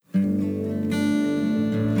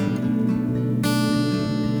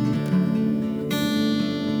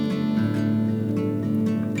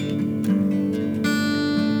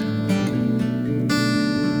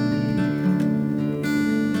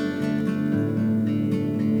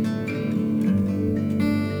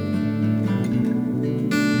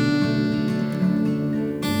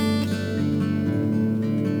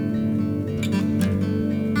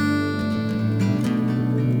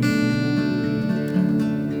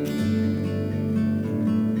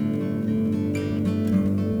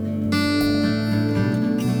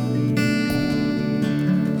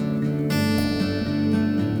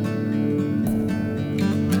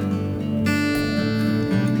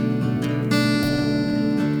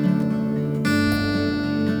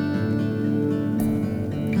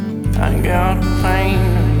out a plane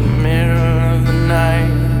in the middle of the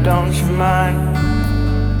night. Don't you mind?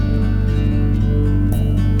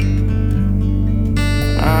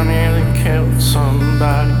 I nearly killed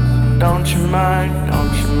somebody. Don't you mind?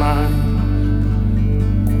 Don't you mind?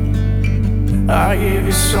 I give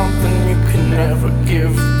you something you can never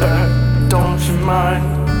give back. Don't you mind?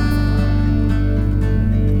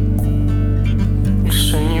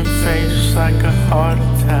 It's in your face like a heart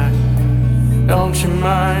attack. Don't you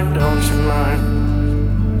mind? Don't you mind?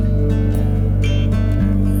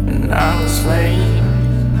 And I was late,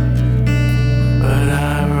 but I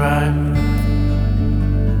arrived.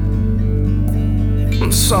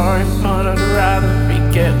 I'm sorry, but I'd rather be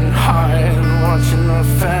getting high than watching my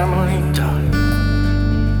family die.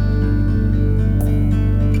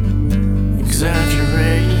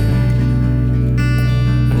 Exaggerate,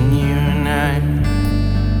 and you and I.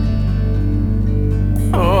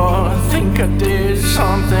 Oh, I think I did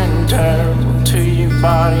something terrible to your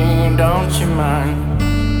body. Don't you mind?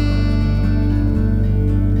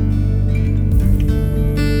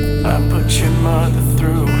 I put your mother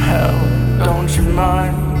through hell. Don't you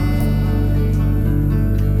mind?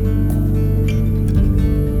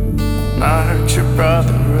 I hurt your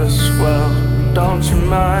brother as well. Don't you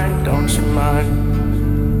mind? Don't you mind?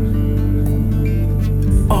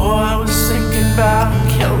 Oh, I was thinking about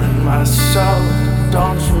killing myself.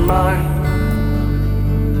 Don't you mind?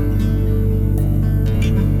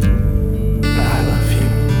 I love you.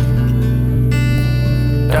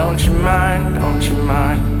 Don't you mind? Don't you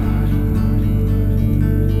mind?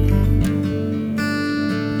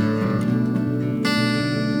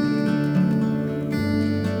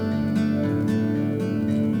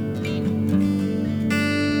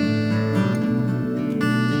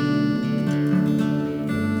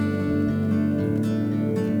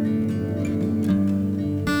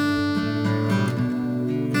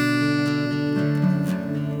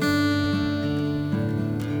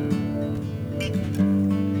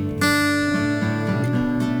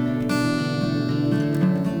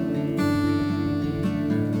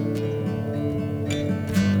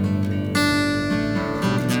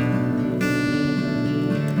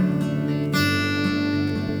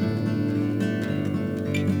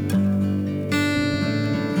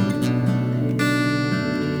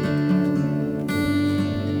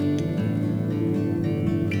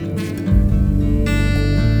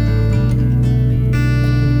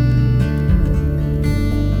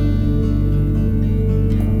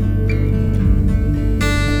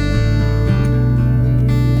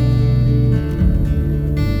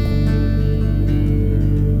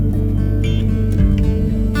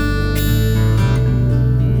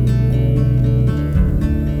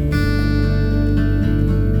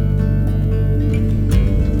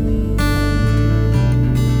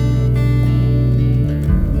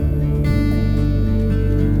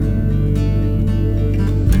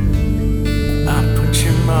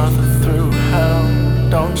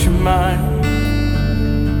 Don't you mind?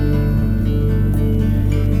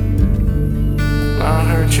 I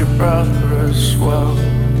hurt your brother as well.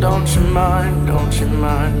 Don't you mind? Don't you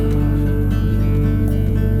mind?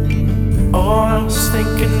 Oh, I was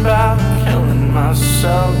thinking about killing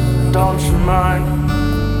myself. Don't you mind?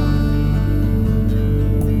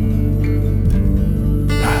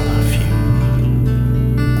 I love you.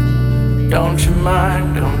 Don't you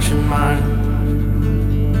mind? Don't you mind?